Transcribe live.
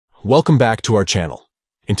welcome back to our channel.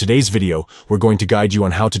 In today's video, we're going to guide you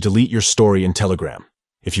on how to delete your story in Telegram.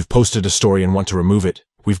 If you've posted a story and want to remove it,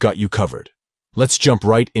 we've got you covered. Let's jump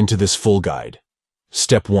right into this full guide.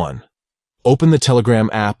 Step 1. Open the Telegram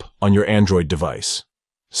app on your Android device.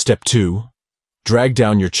 Step 2. Drag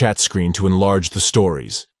down your chat screen to enlarge the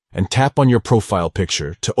stories, and tap on your profile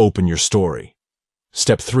picture to open your story.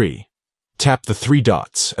 Step 3. Tap the 3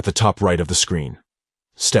 dots at the top right of the screen.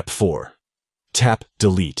 Step 4. Tap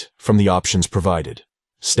Delete from the options provided.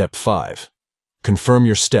 Step 5. Confirm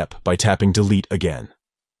your step by tapping Delete again.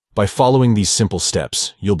 By following these simple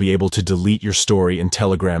steps, you'll be able to delete your story in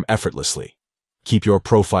Telegram effortlessly. Keep your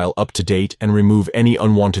profile up to date and remove any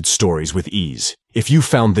unwanted stories with ease. If you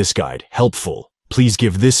found this guide helpful, please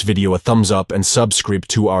give this video a thumbs up and subscribe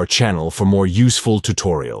to our channel for more useful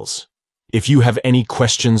tutorials. If you have any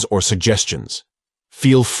questions or suggestions,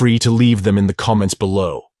 feel free to leave them in the comments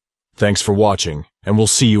below. Thanks for watching, and we'll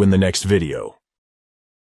see you in the next video.